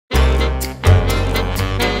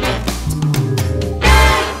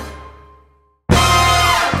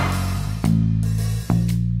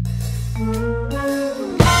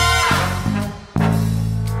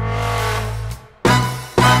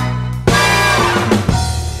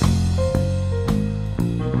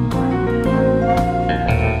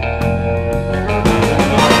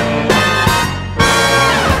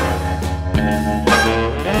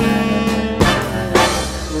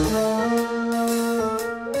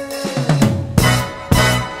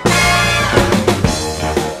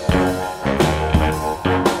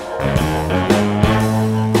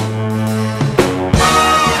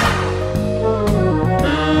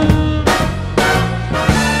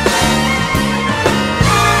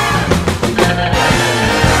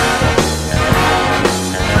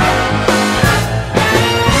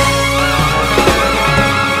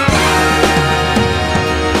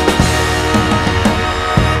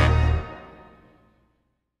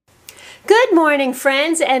Good morning,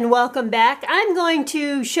 friends, and welcome back. I'm going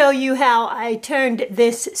to show you how I turned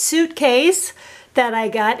this suitcase that I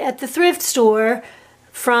got at the thrift store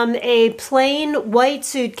from a plain white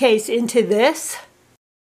suitcase into this.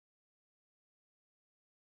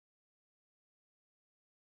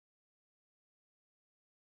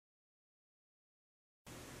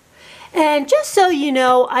 And just so you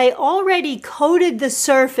know, I already coated the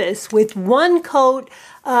surface with one coat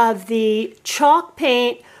of the chalk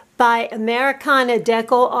paint by Americana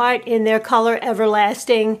Deco Art in their color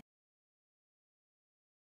Everlasting.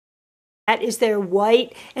 That is their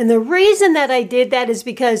white. And the reason that I did that is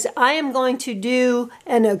because I am going to do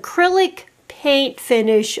an acrylic paint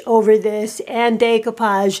finish over this and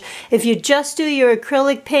decoupage. If you just do your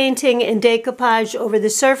acrylic painting and decoupage over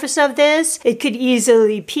the surface of this, it could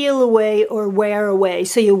easily peel away or wear away.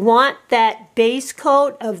 So you want that base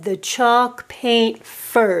coat of the chalk paint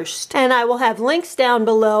first. And I will have links down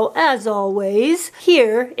below as always.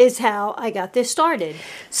 Here is how I got this started.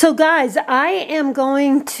 So guys, I am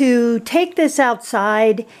going to take this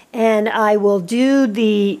outside and I will do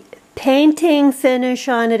the painting finish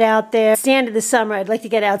on it out there. It's the end of the summer. I'd like to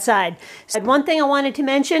get outside. So one thing I wanted to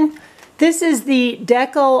mention, this is the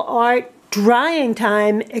Deco Art Drying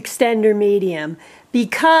Time Extender Medium.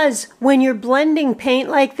 Because when you're blending paint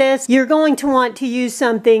like this, you're going to want to use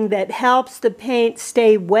something that helps the paint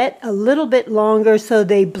stay wet a little bit longer so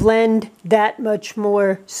they blend that much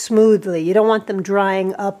more smoothly. You don't want them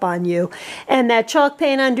drying up on you. And that chalk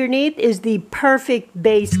paint underneath is the perfect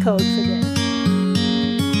base coat for this.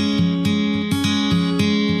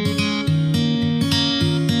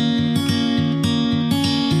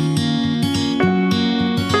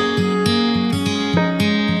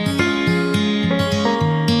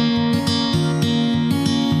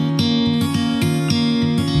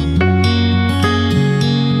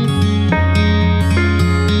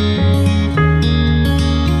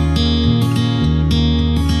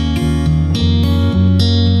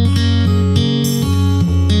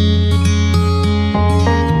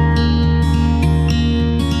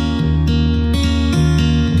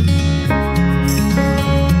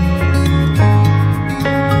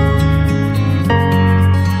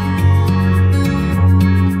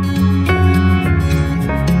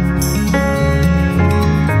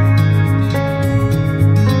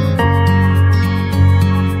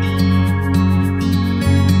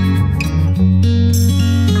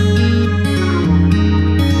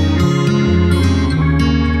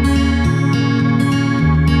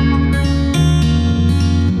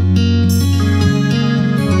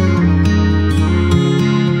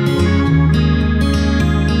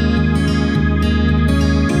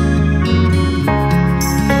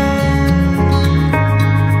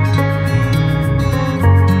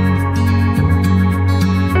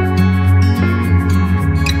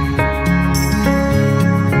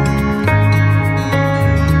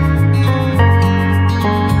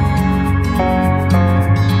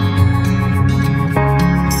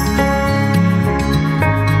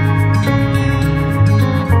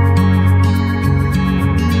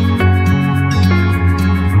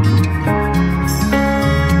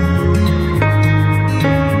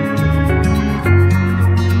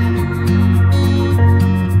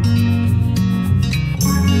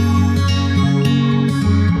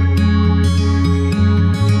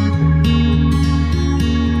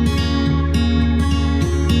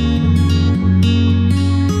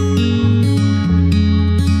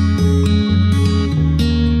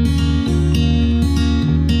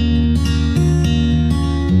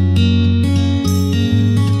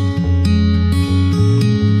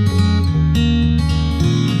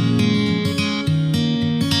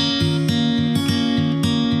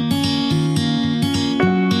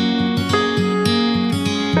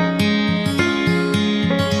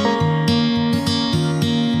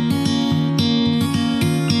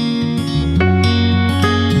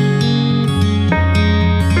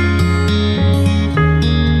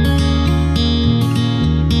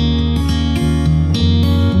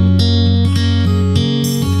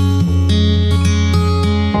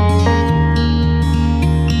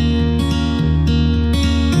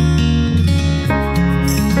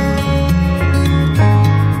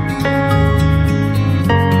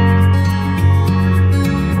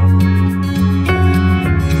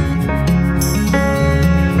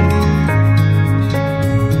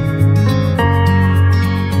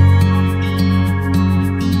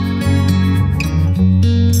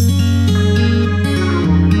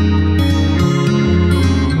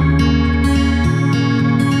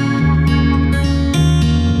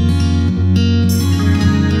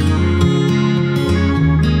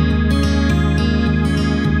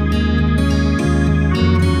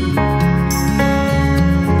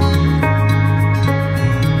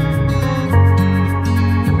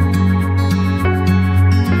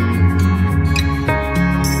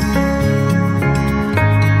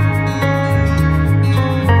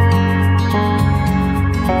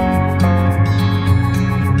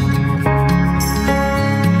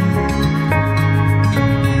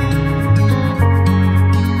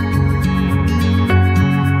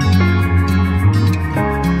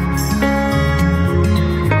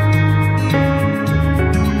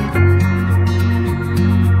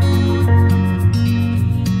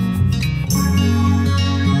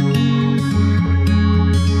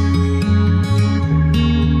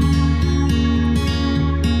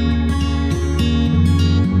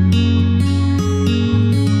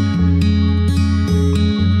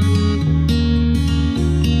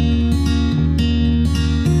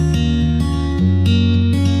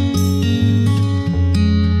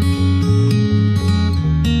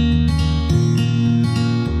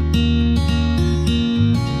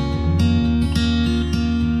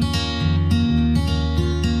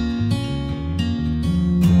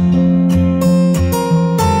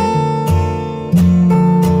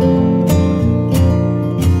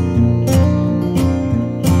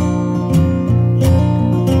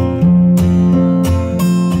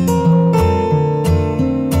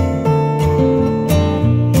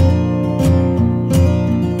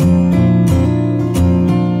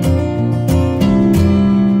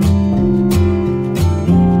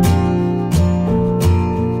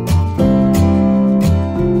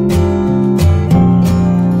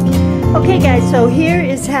 So here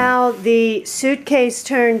is how the suitcase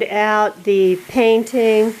turned out, the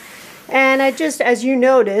painting. And I just, as you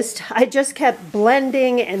noticed, I just kept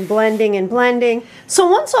blending and blending and blending. So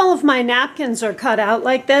once all of my napkins are cut out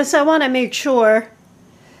like this, I want to make sure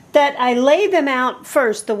that I lay them out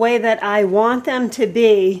first the way that I want them to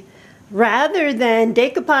be, rather than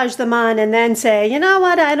decoupage them on and then say, you know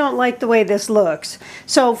what, I don't like the way this looks.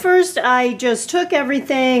 So first I just took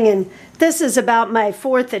everything, and this is about my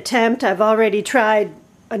 4th attempt. I've already tried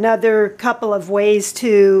another couple of ways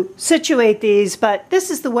to situate these, but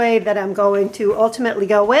this is the way that I'm going to ultimately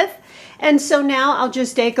go with. And so now I'll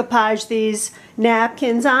just decoupage these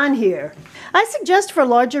napkins on here. I suggest for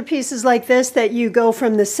larger pieces like this that you go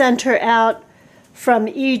from the center out from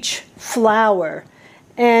each flower.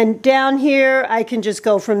 And down here, I can just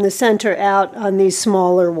go from the center out on these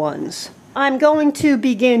smaller ones. I'm going to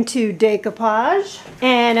begin to decoupage,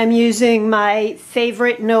 and I'm using my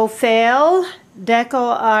favorite no-fail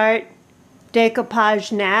DecoArt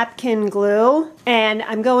Decoupage napkin glue, and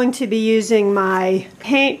I'm going to be using my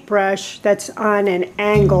paintbrush that's on an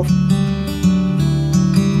angle.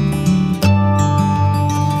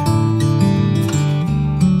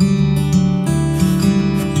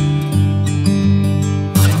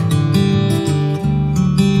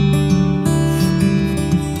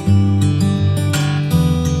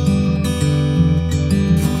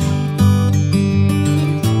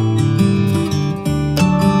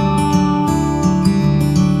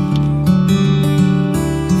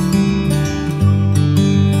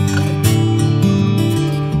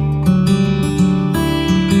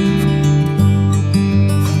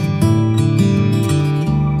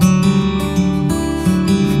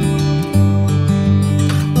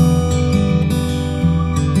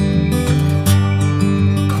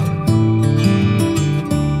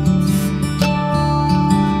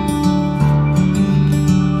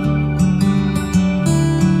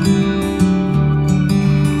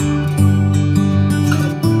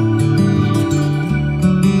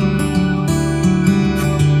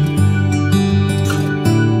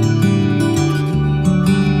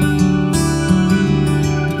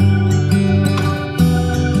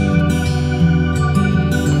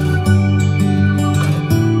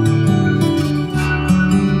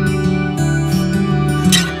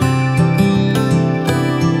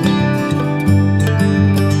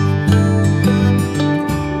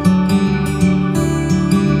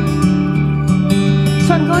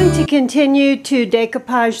 To continue to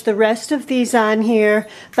decoupage the rest of these on here,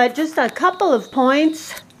 but just a couple of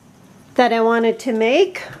points that I wanted to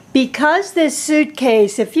make. Because this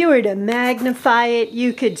suitcase, if you were to magnify it,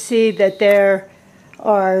 you could see that there's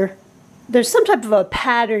some type of a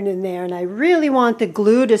pattern in there, and I really want the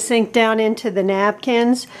glue to sink down into the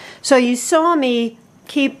napkins. So you saw me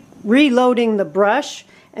keep reloading the brush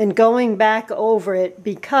and going back over it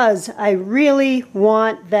because I really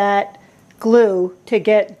want that glue to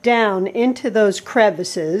get down into those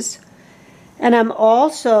crevices. And I'm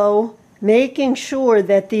also making sure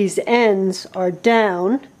that these ends are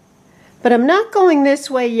down, but I'm not going this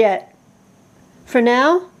way yet. For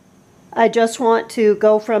now, I just want to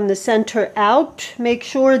go from the center out, make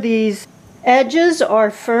sure these edges are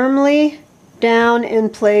firmly down in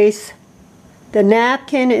place. The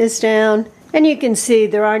napkin is down, and you can see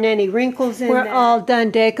there aren't any wrinkles in there. We're all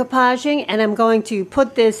done decoupaging, and I'm going to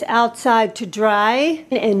put this outside to dry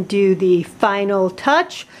and do the final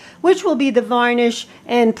touch, which will be the varnish,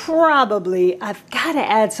 and probably, I've got to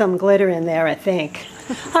add some glitter in there, I think.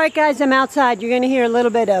 All right, guys, I'm outside. You're going to hear a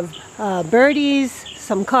little bit of birdies,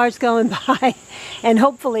 some cars going by, and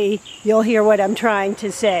hopefully you'll hear what I'm trying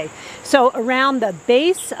to say. So around the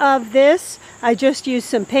base of this, I just used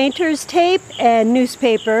some painter's tape and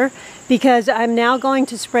newspaper because I'm now going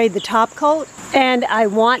to spray the top coat, and I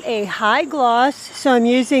want a high gloss, so I'm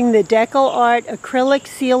using the DecoArt acrylic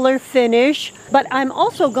sealer finish, but I'm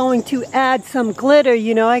also going to add some glitter.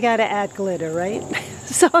 You know I gotta add glitter, right?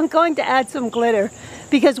 So I'm going to add some glitter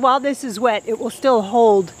because while this is wet, it will still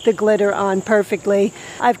hold the glitter on perfectly.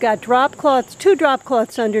 I've got drop cloths, 2 drop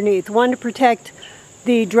cloths underneath, one to protect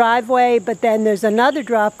the driveway, but then there's another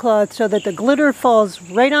drop cloth so that the glitter falls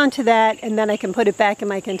right onto that, and then I can put it back in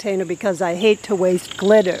my container because I hate to waste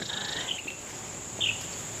glitter.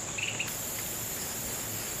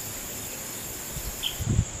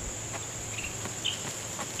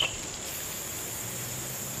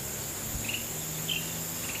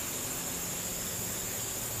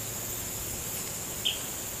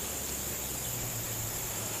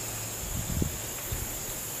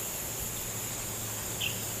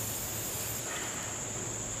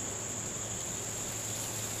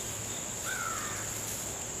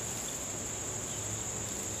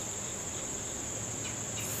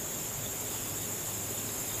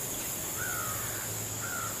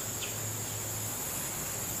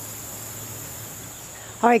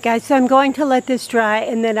 Alright guys, so I'm going to let this dry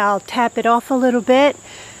and then I'll tap it off a little bit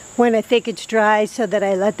when I think it's dry so that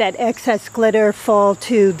I let that excess glitter fall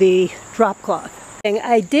to the drop cloth.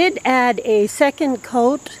 I did add a second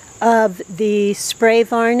coat of the spray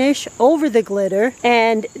varnish over the glitter,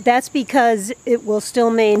 and that's because it will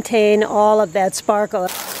still maintain all of that sparkle.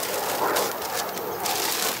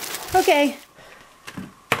 Okay,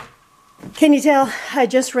 can you tell I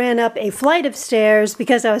just ran up a flight of stairs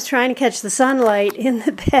because I was trying to catch the sunlight in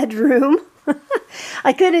the bedroom.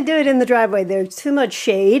 I couldn't do it in the driveway. There's too much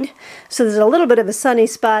shade, so there's a little bit of a sunny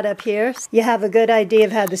spot up here. You have a good idea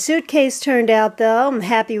of how the suitcase turned out though. I'm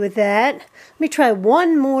happy with that. Let me try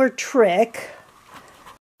one more trick.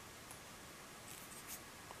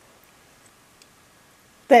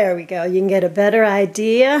 There we go. You can get a better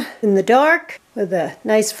idea in the dark with a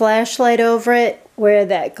nice flashlight over it where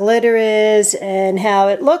that glitter is and how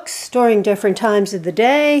it looks during different times of the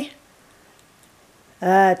day.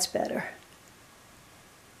 That's better.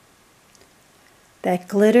 That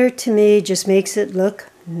glitter to me just makes it look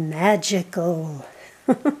magical.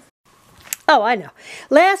 Oh, I know.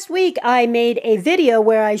 Last week I made a video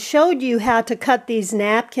where I showed you how to cut these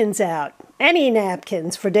napkins out. Any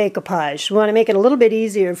napkins for decoupage. We want to make it a little bit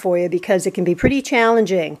easier for you because it can be pretty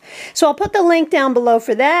challenging. So I'll put the link down below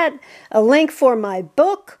for that, a link for my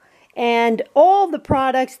book, and all the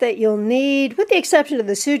products that you'll need, with the exception of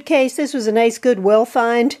the suitcase. This was a nice Goodwill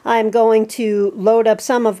find. I'm going to load up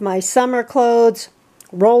some of my summer clothes,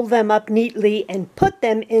 roll them up neatly, and put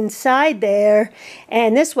them inside there.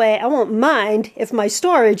 And this way I won't mind if my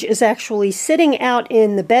storage is actually sitting out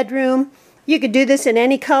in the bedroom. You could do this in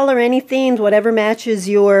any color, any themes, whatever matches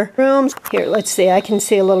your rooms. Here, let's see. I can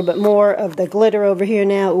see a little bit more of the glitter over here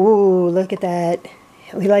now. Ooh, look at that.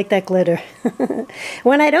 We like that glitter.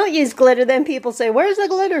 When I don't use glitter, then people say, where's the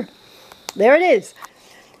glitter? There it is.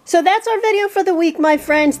 So that's our video for the week, my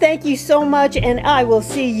friends. Thank you so much, and I will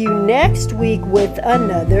see you next week with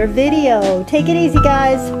another video. Take it easy,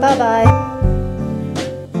 guys. Bye-bye.